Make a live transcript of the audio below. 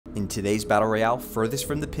In today's Battle Royale, furthest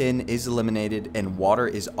from the pin is eliminated and water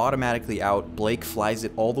is automatically out. Blake flies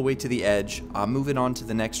it all the way to the edge. I'm moving on to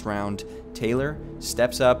the next round. Taylor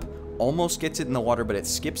steps up, almost gets it in the water, but it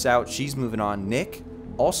skips out. She's moving on. Nick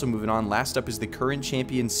also moving on. Last up is the current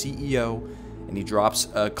champion, CEO, and he drops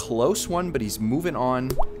a close one, but he's moving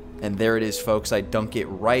on. And there it is, folks. I dunk it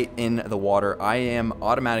right in the water. I am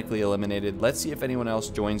automatically eliminated. Let's see if anyone else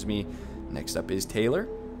joins me. Next up is Taylor.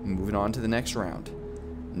 Moving on to the next round.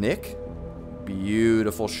 Nick,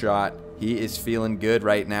 beautiful shot. He is feeling good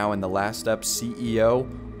right now. And the last up, CEO,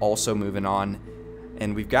 also moving on.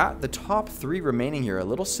 And we've got the top 3 remaining here. A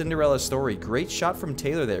little Cinderella story. Great shot from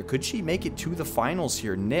Taylor there. Could she make it to the finals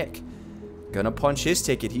here? Nick, gonna punch his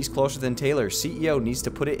ticket. He's closer than Taylor. CEO needs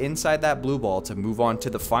to put it inside that blue ball to move on to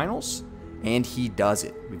the finals. And he does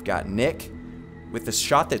it. We've got Nick with the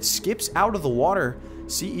shot that skips out of the water.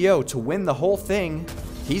 CEO to win the whole thing.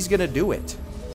 He's gonna do it.